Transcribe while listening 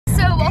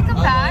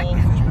welcome back.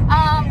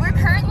 We're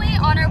currently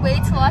on our way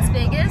to Las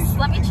Vegas.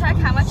 Let me check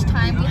how much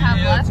time we have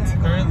left.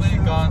 Currently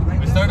gone.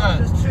 We started at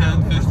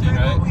 10:50,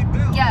 right?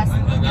 Yes.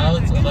 And now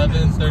it's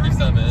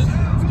 11:37.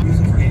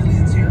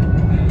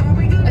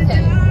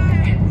 Okay.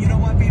 You know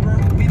what, Bieber?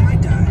 We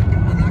might die.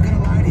 I'm not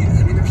gonna lie to you.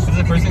 I mean, This is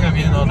the first thing I've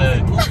eaten all day.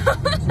 You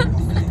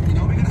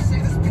know, we're gonna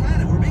save this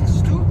planet. We're being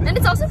stupid. And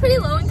it's also pretty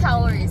low in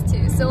calories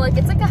too. So like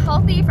it's like a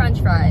healthy French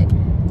fry.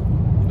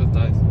 That's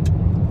nice.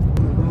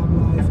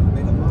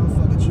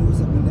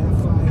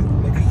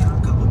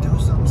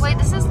 Wait,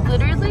 this is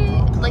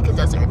literally like a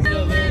desert.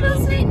 A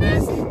little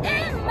sweetness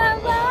in my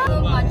life.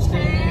 So much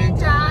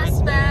change I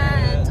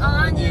spent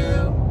on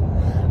you.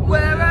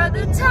 Where are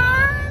the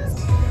times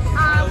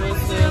I would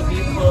still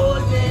be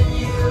holding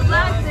you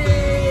like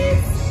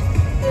this?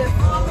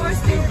 If all were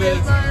stupid,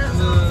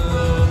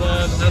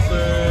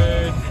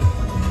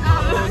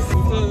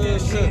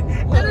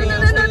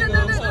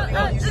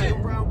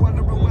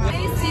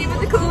 see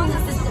with the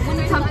coolness when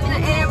they're top in the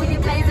air, we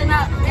can blaze it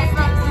up.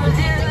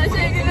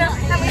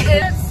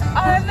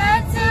 Are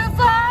meant to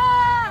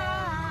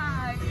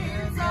fly.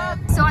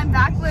 So I'm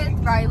back with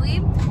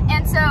Riley,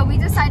 and so we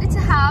decided to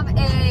have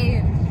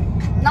a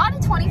not a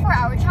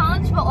 24-hour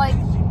challenge, but like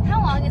how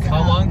long is it?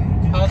 How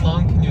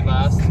long can you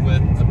last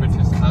with a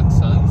British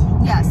accent?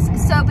 Yes.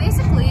 So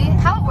basically,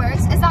 how it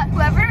works is that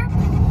whoever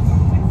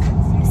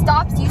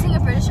stops using a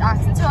British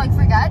accent or like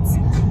forgets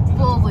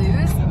will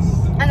lose.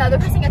 Yes. Another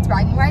person gets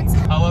bragging rights.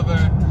 However,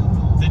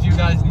 did you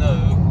guys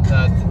know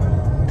that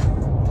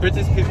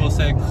British people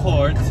say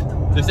court?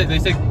 They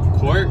say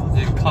court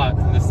and caught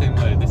in the same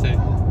way. They say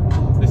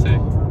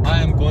I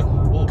am going.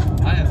 Oh,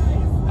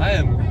 I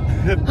am.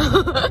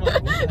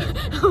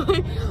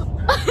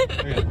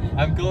 Okay,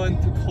 I'm going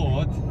to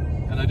court,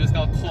 and I just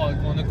got caught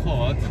going to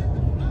court.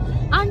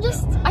 I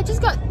just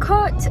got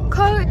caught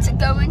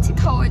going to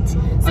court. So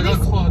I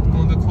got caught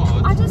going to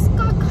court. I just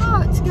got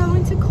caught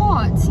going to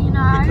court, you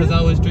know. Because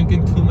I was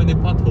drinking too many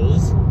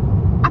bottles.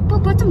 Apple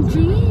bottom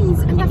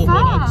jeans in the Apple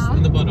buttocks.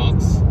 In the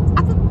buttocks.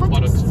 Apple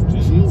Buttocks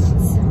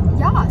jeans.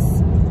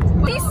 Yes.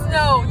 There's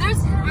snow.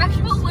 There's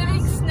actual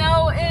living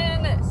snow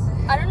in.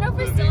 I don't know if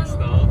we're still in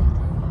snow.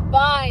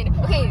 Fine.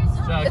 Okay.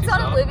 Jackie, It's not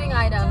stop. a living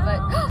item, but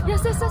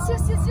yes.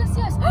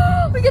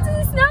 We get to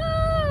see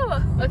snow.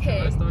 Okay.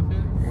 Can I stop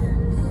here?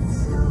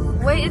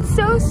 Wait, it's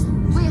so.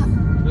 Wait.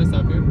 Can I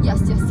stop here? Yes.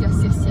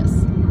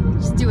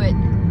 Just do it.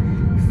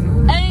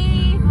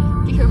 Hey.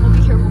 Be careful.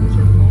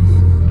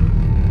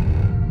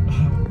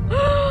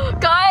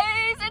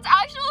 Guys, it's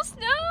actual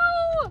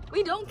snow.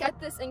 We don't get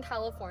this in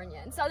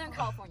California. In Southern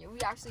California, we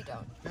actually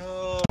don't.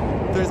 No.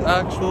 There's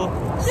actual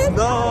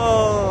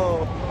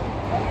snow.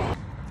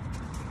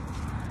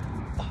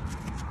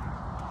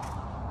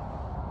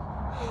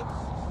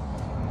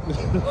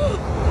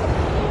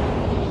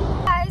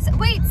 Guys,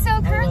 wait,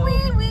 so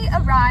currently we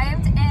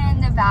arrived in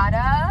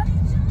Nevada.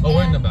 Oh,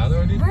 we're in Nevada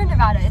already? We're in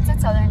Nevada. It's in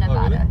Southern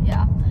Nevada, really?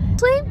 yeah.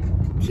 Actually,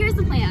 here's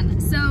the plan.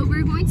 So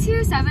we're going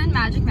to 7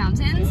 Magic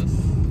Mountains. Yes.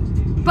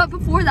 But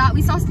before that,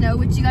 we saw snow,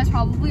 which you guys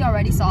probably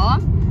already saw.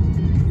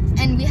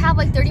 And we have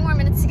like 30 more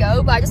minutes to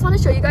go, but I just want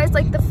to show you guys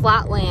like the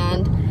flat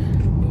land.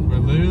 We're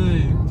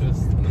literally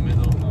just in the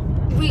middle.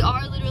 We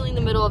are literally in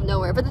the middle of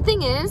nowhere. But the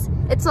thing is,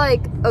 it's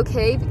like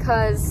okay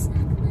because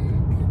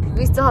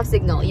we still have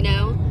signal, you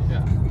know?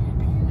 Yeah.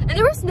 And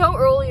there was snow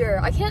earlier.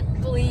 I can't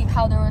believe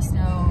how there was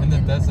snow In the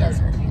desert.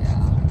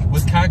 Yeah.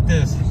 With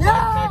cactus.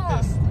 Yeah.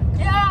 Cactus.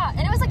 Yeah,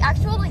 and it was like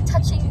actual like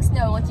touching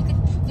snow, like you could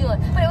feel it.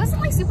 But it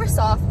wasn't like super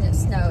soft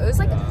snow. It was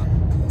like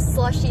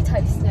slushy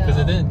type snow. Because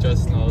it didn't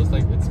just snow, it's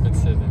like it's been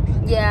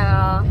sitting.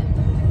 Yeah.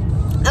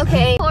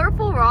 Okay.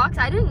 Colorful rocks.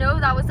 I didn't know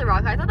that was the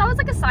rock. I thought that was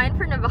like a sign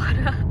for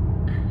Nevada.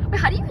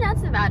 Wait, how do you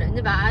pronounce Nevada?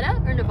 Nevada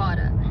or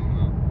Nevada? I don't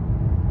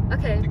know.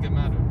 Okay. I think it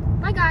matters.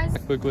 Bye guys.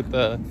 Quick with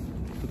the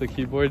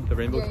keyboard, the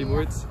rainbow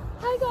keyboards.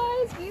 Hi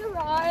guys, we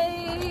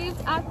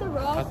arrived at the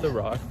rocks. At the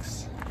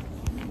rocks.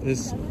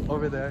 Is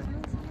over there.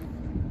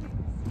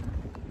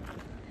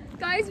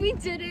 Guys, we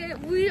did it.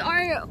 We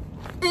are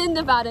in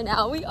Nevada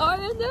now. We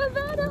are in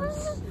Nevada.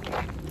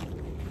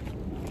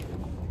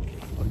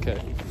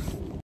 Okay.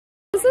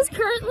 This is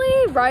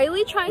currently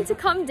Riley trying to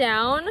come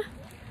down.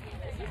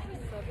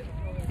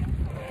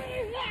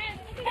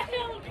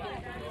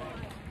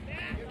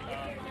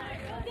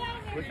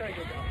 Where should I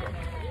go down from?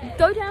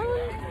 Go down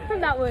from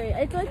that way.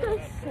 It's like a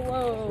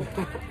slope.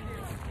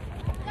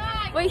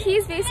 Wait,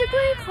 he's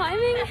basically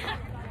climbing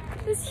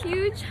this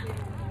huge.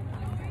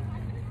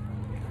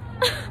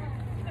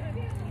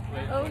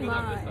 Oh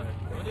my.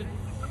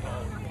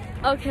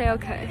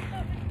 Okay.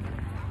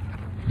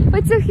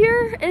 Wait, so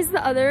here is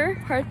the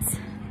other parts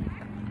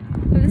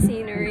of the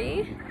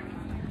scenery.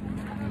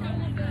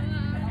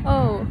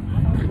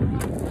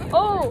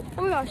 Oh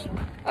my gosh.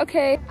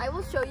 Okay, I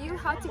will show you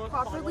how to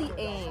properly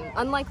aim,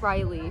 unlike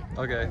Riley.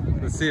 Okay,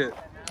 let's see it.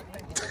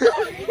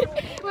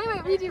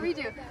 Wait,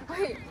 redo.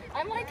 Wait,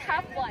 I'm like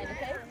half blind,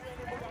 okay?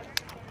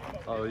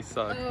 Oh, we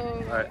suck.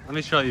 Oh. Alright, let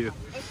me show you.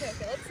 Okay,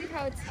 let's see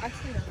how it's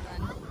actually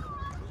done.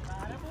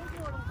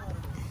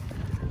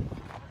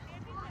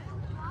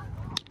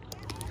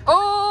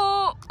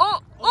 Oh!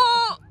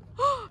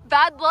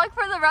 bad luck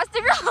for the rest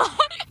of your life.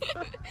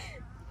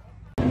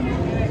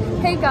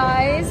 Hey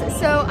guys,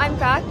 so I'm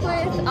back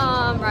with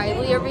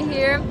Riley over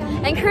here,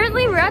 and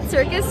currently we're at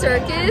Circus,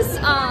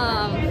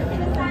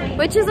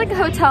 which is like a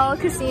hotel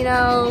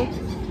casino,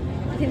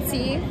 you can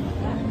see.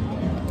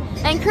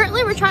 And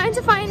currently we're trying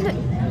to find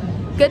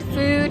good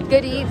food,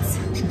 good eats.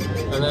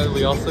 And then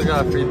we also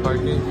got free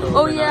parking.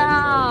 Oh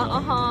yeah,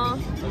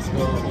 Let's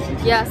go.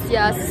 Yes,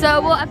 yes.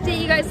 So we'll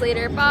update you guys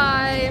later.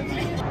 Bye.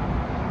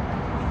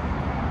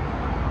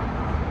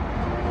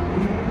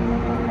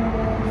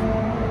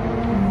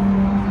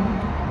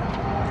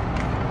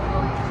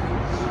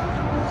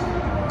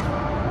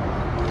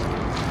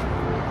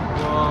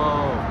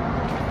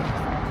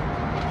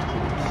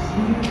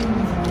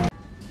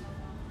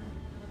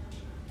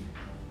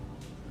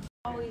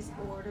 Always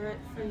order it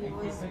for you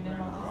as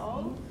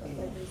well.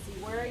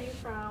 Where are you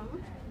from?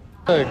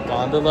 The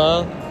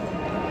gondola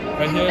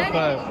right here,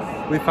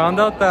 but we found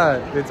out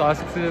that it's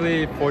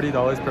actually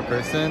 $40 per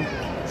person.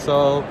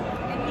 So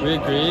we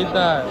agreed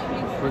that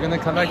we're gonna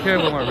come back here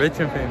when we're rich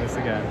and famous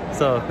again.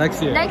 So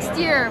next year. Next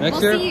year. Next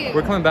we'll year, see you.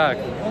 we're coming back.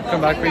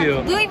 Come back for you.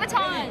 Louis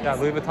Vuitton. Yeah,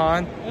 Louis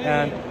Vuitton.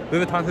 And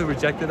Louis Vuitton who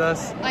rejected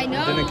us. I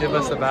know. Didn't give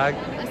us the bag.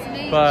 That's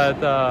amazing. But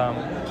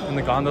in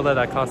the gondola,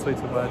 that costs way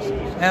too much.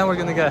 And we're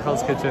gonna get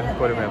Hell's Kitchen,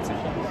 Gordon Ramsay.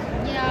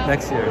 Yeah.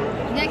 Next year.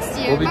 Next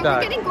year. We'll be but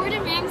back. We're getting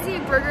Gordon Ramsay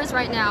burgers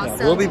right now. Yeah,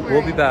 So we'll be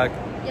back.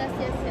 Yes,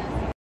 yes, yes.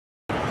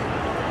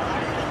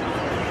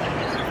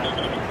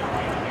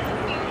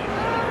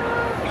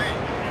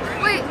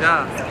 Wait.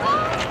 Yeah.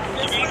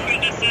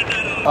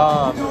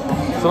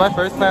 So my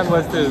first plan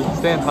was to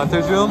stay in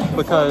Hunter's room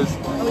because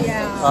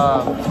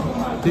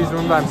he's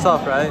room by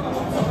himself, right?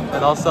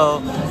 And also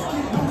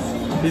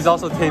he's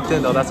also taped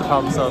in though. That's the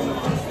problem. So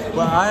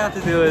what I have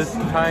to do is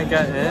try and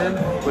get in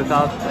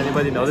without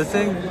anybody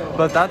noticing.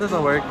 But if that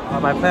doesn't work,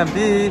 my plan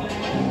B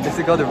is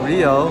to go to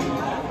Rio.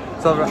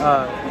 So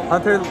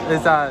Hunter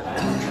is at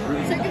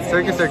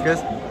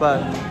Circus,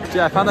 but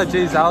yeah, I found out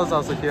Jay Zhao is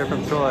also here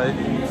from Troy,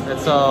 and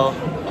so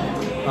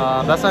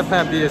that's my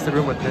plan B, is to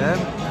room with him.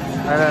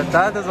 And if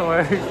that doesn't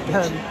work,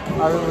 then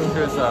I'll room with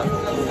Krista.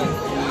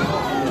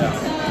 Yeah.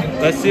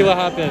 Let's see what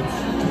happens.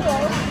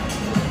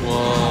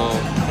 Whoa.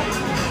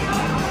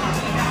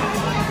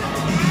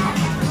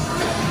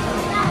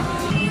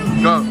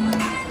 Go.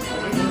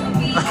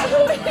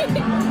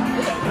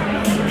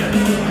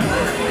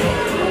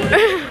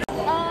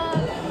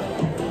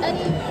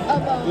 Any of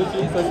them. Blue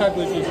cheese? Let's try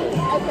blue cheese first.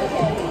 Okay.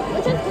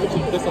 Which one's blue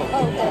cheese? This one.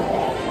 Oh, okay.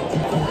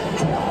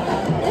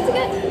 Let's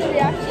get the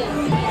reaction.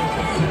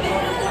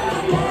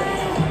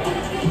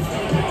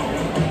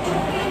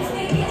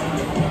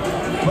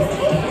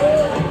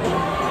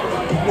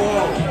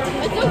 Whoa.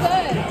 It's so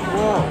good.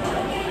 Whoa.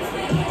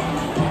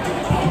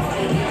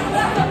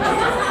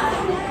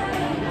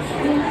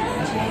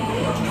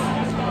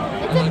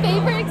 It's a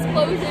favorite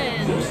explosion.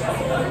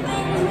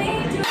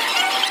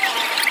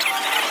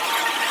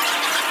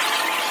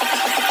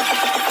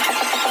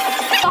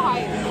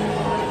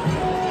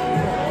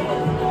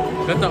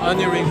 Get the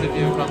onion rings if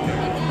you come here.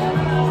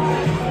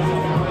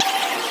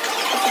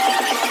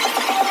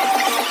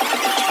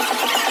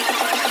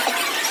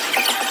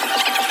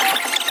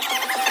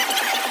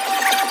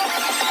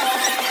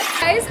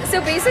 Guys,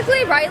 so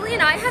basically Riley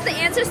and I have the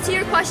answers to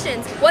your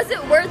questions. Was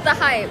it worth the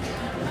hype?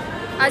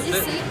 As you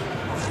see,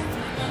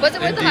 was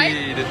it worth the hype?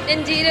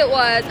 Indeed it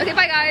was. Okay,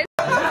 bye guys.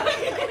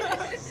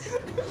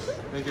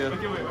 Thank you.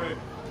 Okay, wait.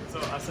 So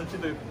I sent you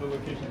the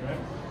location, right?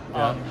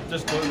 Yeah.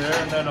 Just go there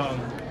and then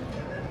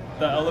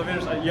the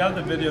elevators, you have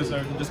the video, so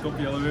you can just go up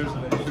the elevators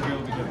and then you should be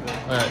able to get there.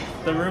 Alright.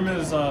 The room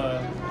is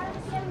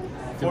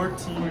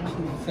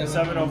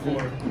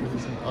 14704.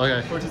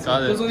 Okay. 14. Got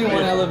There's it. only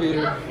one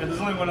elevator. Yeah, there's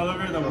only one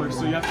elevator that works,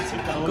 so you have to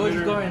take the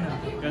elevator. Go right now.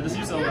 Yeah, just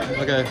use the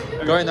elevator. Okay.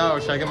 Go right now,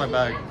 or should I get my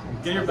bag?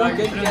 Get your bag,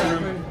 Get- put it in yeah, the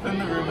room, and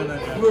then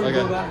We'll go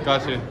Okay. back.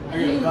 Got you.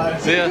 Okay, bye.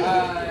 See ya.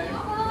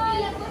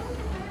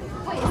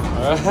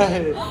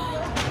 Alright.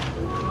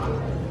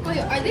 Wait,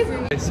 are they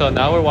roommates? So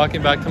now we're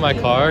walking back to my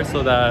car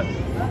so that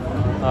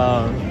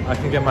I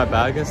can get my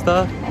bag and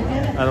stuff.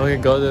 And then we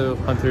can go to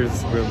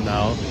Hunter's room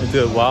now and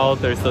do it while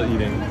they're still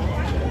eating.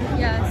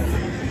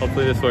 Yes.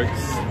 Hopefully this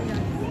works.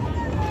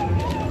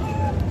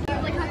 I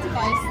like have to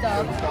buy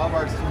stuff.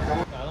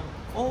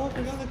 Oh, I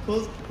forgot the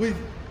clothes. Wait,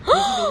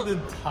 this is the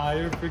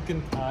entire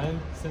freaking time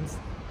since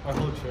our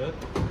whole trip.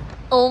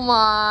 Oh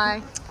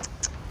my.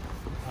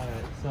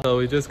 Alright, so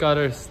we just got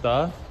our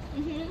stuff.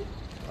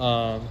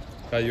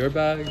 Got your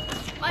bag,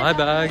 my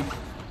bag,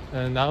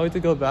 and now we have to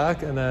go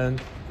back, and then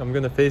I'm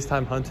gonna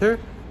FaceTime Hunter,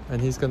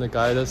 and he's gonna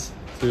guide us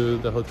to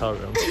the hotel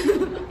room.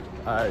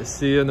 Alright,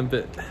 see you in a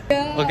bit.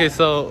 Yeah. Okay,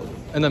 so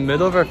in the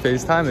middle of our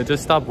FaceTime, it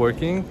just stopped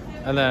working,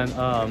 and then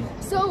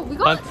So we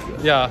got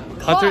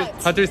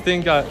Hunter's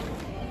thing got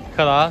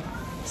cut off,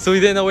 so we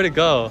didn't know where to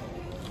go,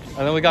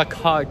 and then we got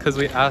caught because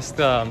we asked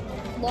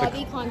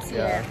lobby concierge.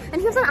 Yeah.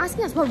 And he was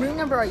asking us, what room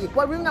number are you?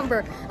 What room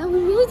number? And we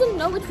really didn't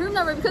know which room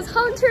number because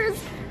Hunter's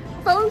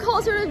phone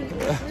call sort of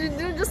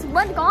just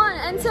went gone,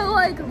 and so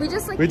like we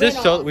just like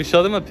we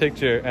showed him a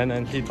picture, and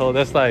then he told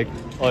us like,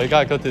 oh, you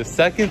gotta go to the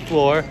second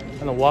floor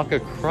and then walk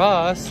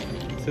across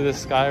to the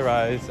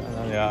skyrise, and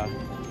then yeah.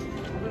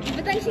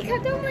 But then he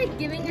kept on like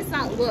giving us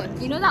that look,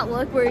 you know, that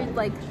look where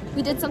like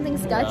we did something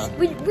sketch. Yeah.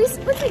 Which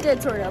we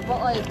did sort of, but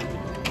like,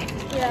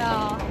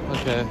 yeah.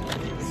 Okay,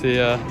 see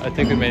ya. I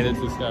think we made it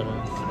to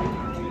skyrise.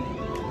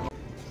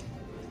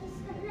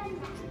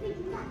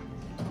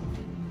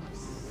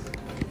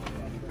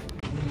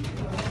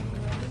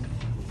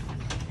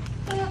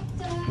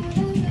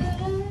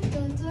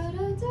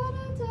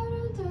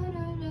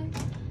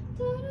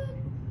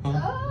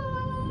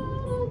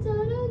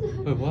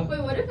 Wait, what?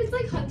 Wait, what if it's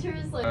like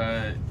Hunter's like...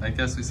 Alright, I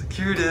guess we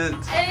secured it.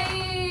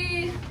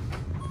 Hey!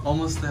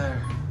 Almost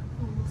there.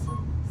 Almost.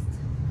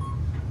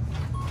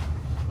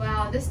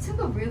 Wow, this took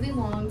a really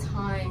long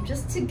time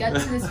just to get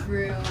to this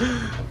room.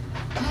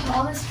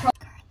 All this trouble.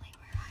 Currently,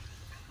 we're hiding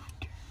from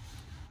Hunter.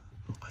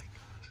 Oh my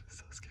gosh, it's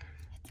so scary.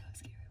 It's so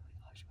scary.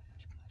 Oh my gosh.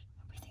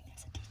 We think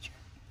there's a teacher.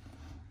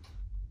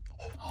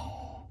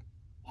 Oh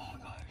my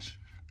gosh.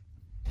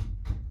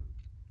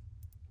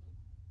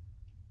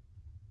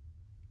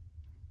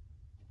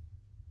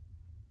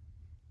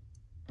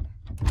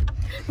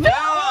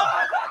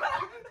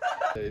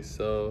 Okay,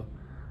 so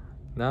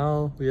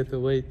now we have to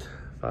wait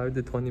 5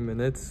 to 20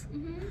 minutes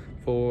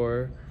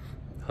for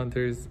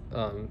Hunter's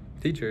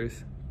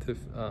teachers to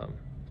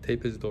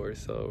tape his doors.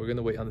 So we're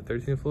gonna wait on the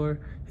 13th floor.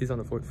 He's on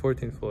the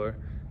 14th floor.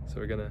 So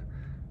we're gonna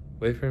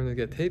wait for him to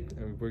get taped,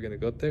 and we're gonna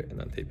go up there and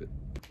untape it.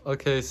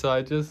 Okay, so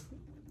I just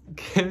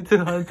came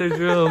to Hunter's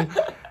room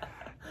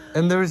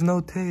and there was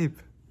no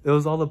tape. It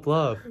was all a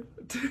bluff.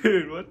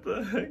 Dude, what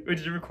the heck? Wait,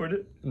 did you record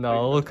it?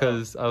 No,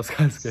 because I was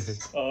kind of scared.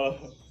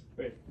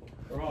 Wait.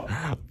 We're off.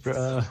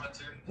 Bruh.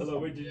 Hello,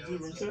 wait, did you do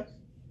the room check?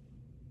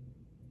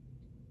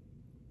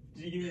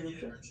 Did you give me a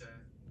room check?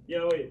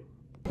 Yeah, wait.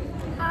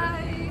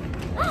 Hi.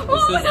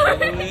 This is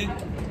Emily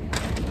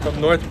from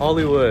North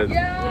Hollywood.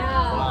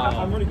 Yeah.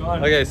 I'm already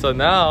gone. Okay, so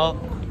now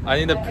I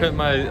need to print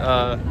my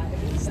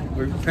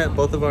print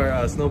both of our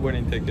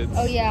snowboarding tickets.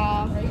 Oh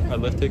yeah. Our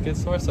lift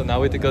tickets for. So now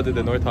we have to go to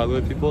the North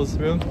Hollywood people's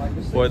room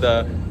for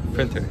the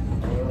printer.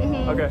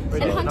 Okay.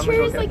 Wait, And Hunter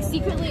is like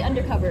secretly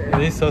undercover.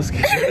 And he's so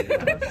scared.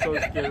 I'm so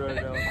scared right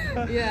now.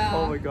 Yeah.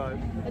 Oh my god.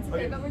 It's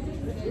okay, but we're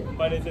doing good.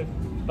 Bye, Nathan.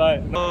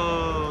 Bye.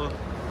 Oh.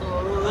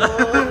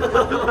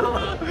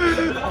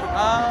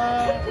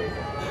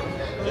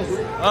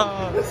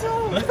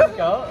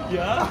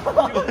 Yeah.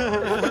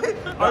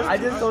 I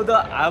just told her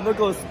I'm gonna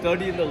go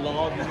study in the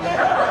law.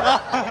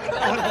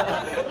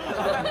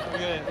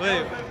 Okay,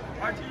 wait.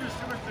 Our teacher's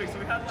super strict, so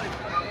we had like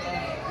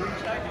room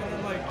check and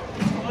then like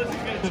let's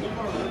get 2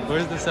 more rooms.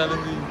 Where's the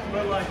 70?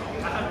 But like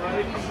I had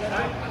writing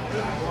check.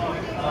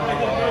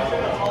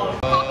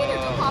 Pop it or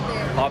don't pop it?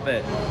 Pop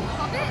it.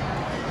 Pop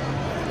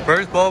it?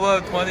 First boba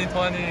of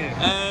 2020.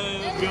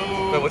 And go.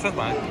 Wait, which one's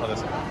mine? Oh,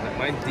 this one.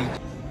 Mine's D.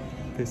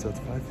 Okay, so it's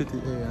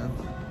 5:50 a.m.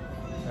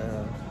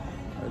 and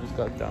I just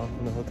got down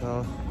from the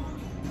hotel,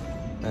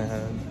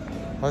 and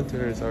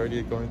Hunter is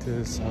already going to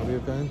his Saudi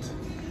event,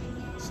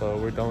 so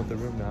we're done with the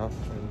room now,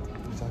 and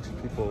there's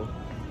actually people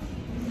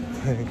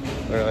playing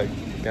or like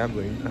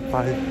gambling at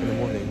 5 in the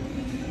morning.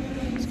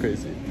 It's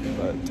crazy,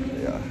 but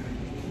yeah.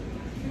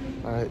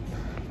 All right,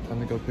 time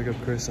to go pick up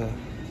Carissa.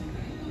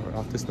 We're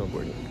off to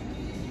snowboarding.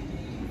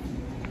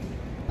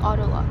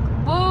 Auto lock.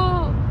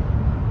 Whoa!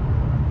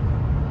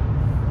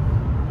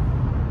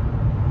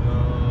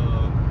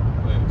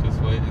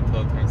 Wait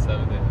until it turns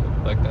 7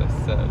 a.m. like I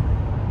said.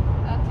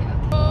 Okay.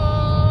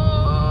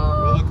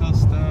 Roller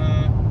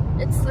coaster.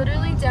 It's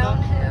literally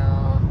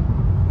downhill.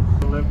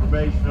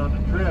 Information on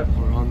the trip.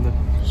 We're on the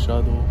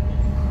shuttle.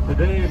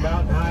 Today,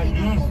 Mountain High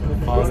East.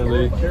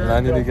 Finally,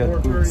 landed to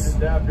get boots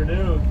this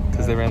afternoon.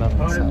 because they ran out of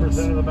 100% of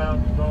size. the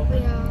mountains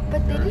open. Yeah,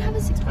 but they didn't have a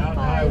 6.5, Mountain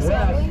High so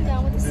I'm West. going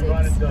down with the We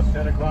run 6. until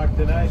 10 o'clock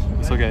tonight.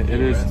 It's okay. It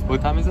is.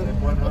 What time is it?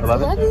 11?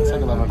 11. It's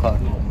like 11 o'clock.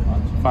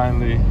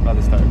 Finally, about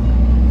to start. Oh,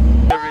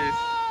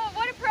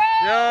 what a pro!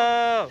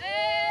 Yo!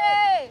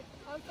 Hey!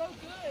 I'm so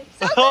good.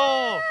 So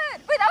Oh!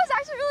 good! Wait, that was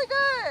actually really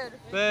good.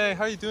 Hey,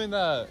 how are you doing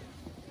that?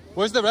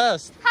 Where's the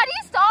rest? How do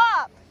you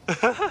stop?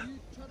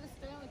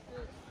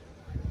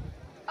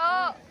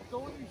 Oh.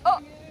 Oh.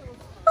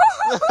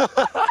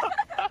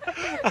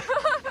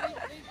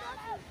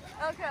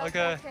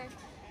 Okay.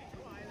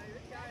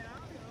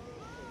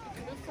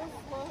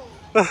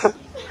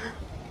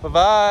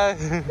 Bye-bye.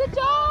 Good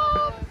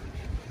job!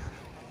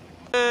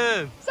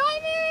 Simon!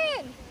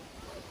 Simon!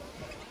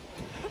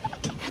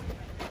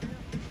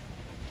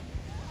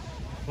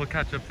 We'll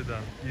catch up to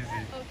them. Easy.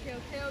 Okay.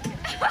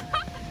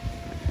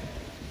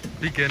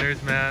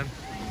 Beginners, man.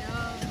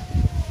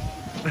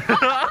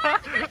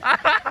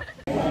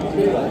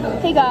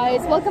 Hey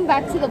guys, welcome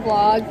back to the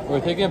vlog.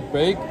 We're taking a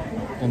break,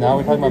 and now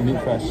we're talking about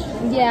Meat Fresh.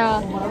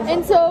 Yeah,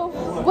 and so,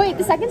 wait,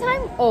 the second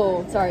time?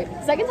 Oh, sorry.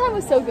 The second time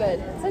was so good.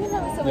 The second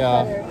time was so much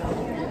better.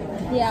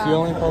 Yeah. She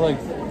only fell like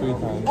 3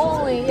 times.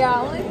 Only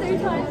 3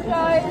 times,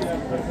 guys.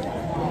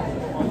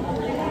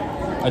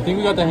 I think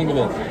we got the hang of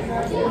it.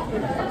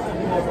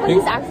 But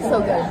he's actually so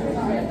good.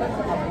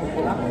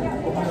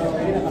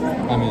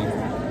 I mean,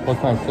 what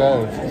can I say?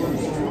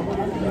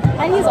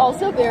 And he's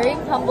also very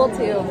humble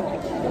too.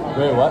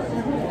 Wait, what?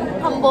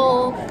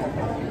 Humble.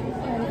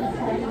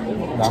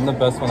 I'm the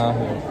best one out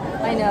here.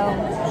 I know.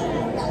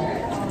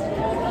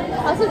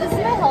 Also, this is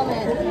my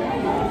helmet.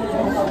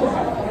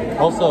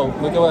 Also,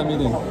 look at what I'm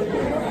eating.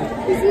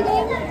 Who's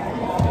eating?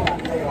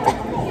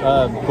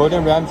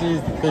 Gordon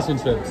Ramsay's fish and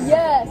chips.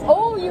 Yes.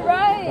 Oh, you're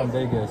right. From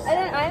Vegas. And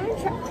then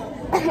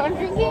I'm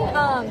drinking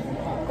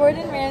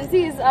Gordon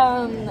Ramsay's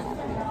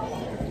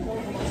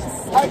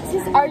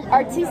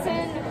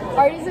artisan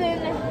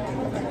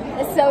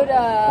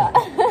soda.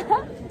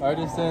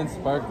 Artisan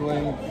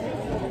sparkling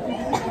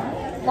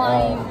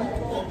Lime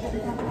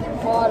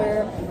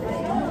water.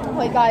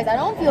 Wait, guys, I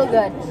don't feel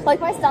good. Like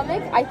my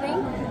stomach, I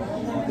think.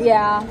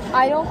 Yeah,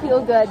 I don't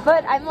feel good,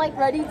 but I'm like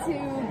ready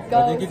to go.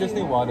 I think you just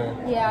need water.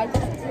 Yeah, I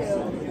just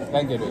do.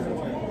 And get it.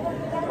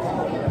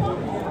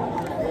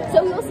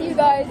 So we'll see you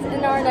guys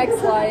in our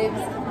next lives.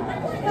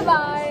 Bye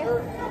bye.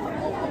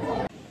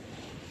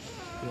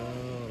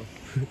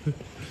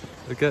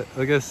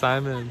 Look at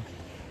Simon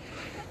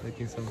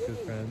making some good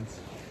friends.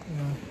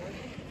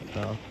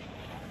 Yeah. No.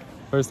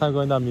 First time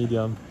going down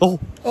medium. Oh,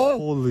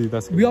 holy,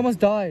 that's good. We almost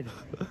died.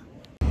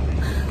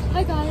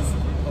 Hi guys.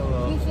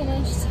 Hello. We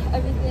finished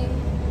everything.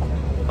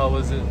 How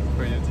was it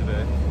for you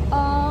today?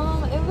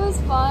 It was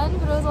fun,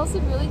 but it was also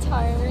really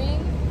tiring.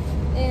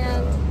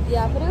 And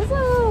yeah, but it was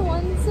a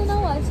once in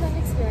a lifetime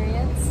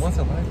experience. Once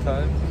in a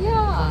lifetime?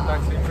 Yeah.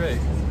 Vaccine break.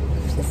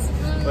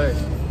 Wait.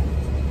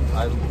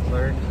 I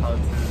learned how to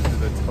do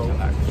the toe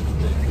action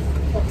thing.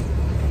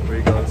 Where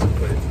you go into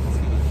places.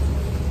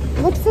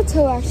 What's the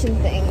toe action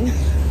thing?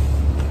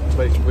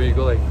 Like where you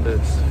go like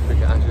this. You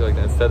can actually like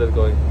that instead of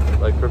going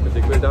like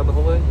perpendicular down the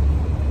whole way.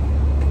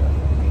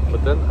 Yeah.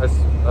 But then I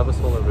have a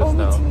smaller wrist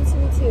now. Me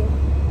too.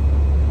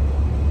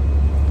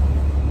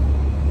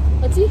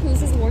 Let's see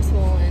whose is more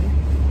swollen.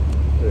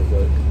 There you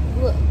go.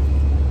 Look.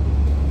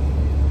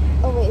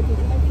 Oh wait.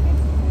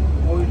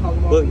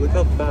 Look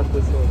how fast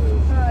this one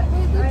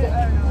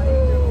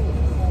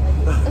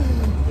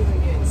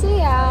is. So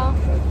yeah.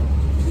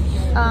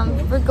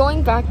 We're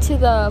going back to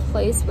the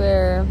place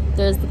where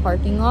there's the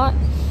parking lot.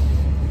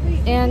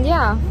 And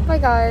yeah, bye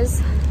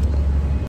guys.